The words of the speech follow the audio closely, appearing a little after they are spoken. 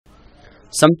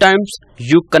Sometimes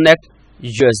you connect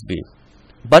USB,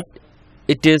 but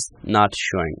it is not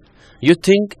showing. You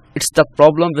think it's the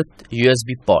problem with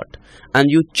USB port and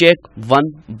you check one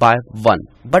by one,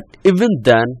 but even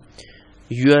then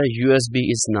your USB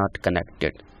is not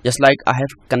connected. Just like I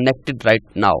have connected right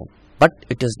now, but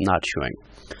it is not showing.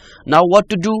 Now what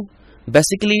to do?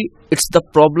 Basically it's the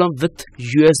problem with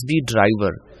USB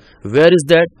driver. Where is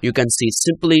that? You can see,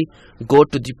 simply go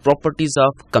to the properties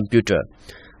of computer,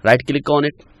 right click on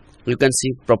it, you can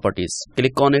see properties,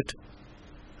 click on it.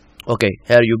 Okay,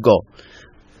 here you go,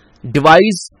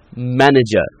 device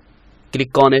manager,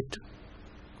 click on it.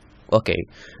 Okay,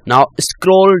 now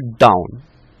scroll down,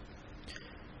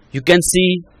 you can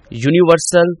see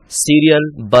universal serial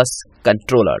bus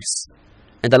controllers,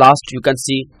 and the last you can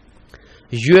see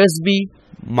USB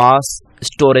mass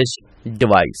storage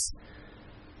device.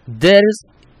 There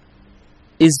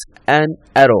is an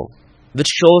arrow which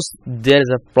shows there is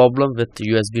a problem with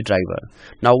USB driver.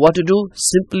 Now what to do?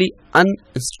 Simply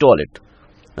uninstall it,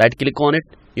 right click on it,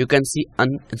 you can see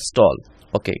uninstall.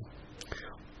 Okay,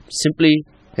 simply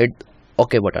hit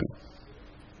OK button.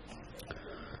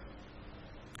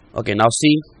 Okay, now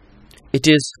see, it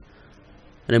is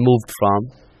removed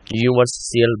from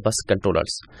universal bus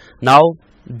controllers. Now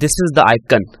this is the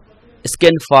icon,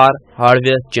 scan for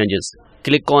hardware changes,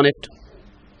 click on it.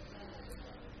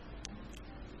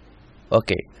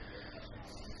 Okay,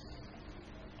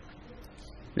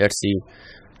 let's see,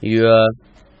 your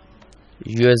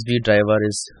USB driver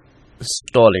is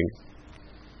installing.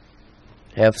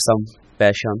 Have some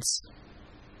patience.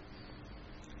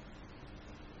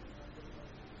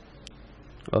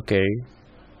 Okay,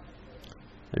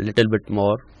 a little bit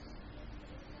more.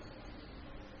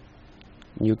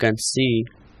 You can see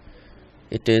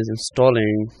it is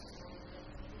installing.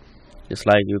 Just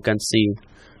like you can see,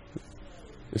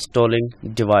 installing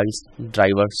device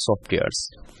driver softwares.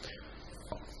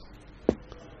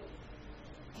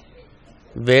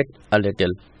 Wait a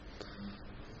little.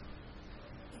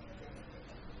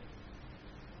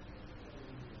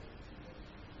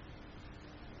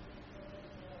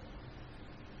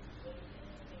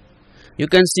 You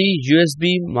can see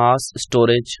USB mass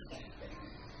storage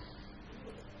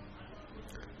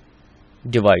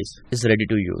device is ready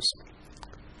to use.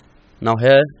 Now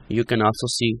here you can also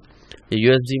see the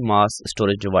USB mass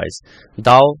storage device.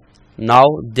 Now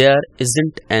there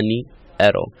isn't any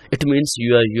arrow. It means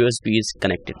your USB is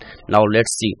connected. Now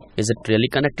let's see, is it really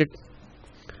connected?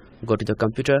 Go to the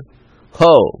computer.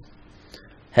 Oh,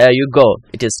 here you go,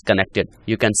 it is connected.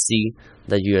 You can see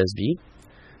the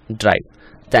USB drive.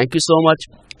 Thank you so much.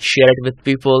 Share it with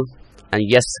people, and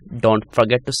yes, don't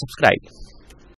forget to subscribe.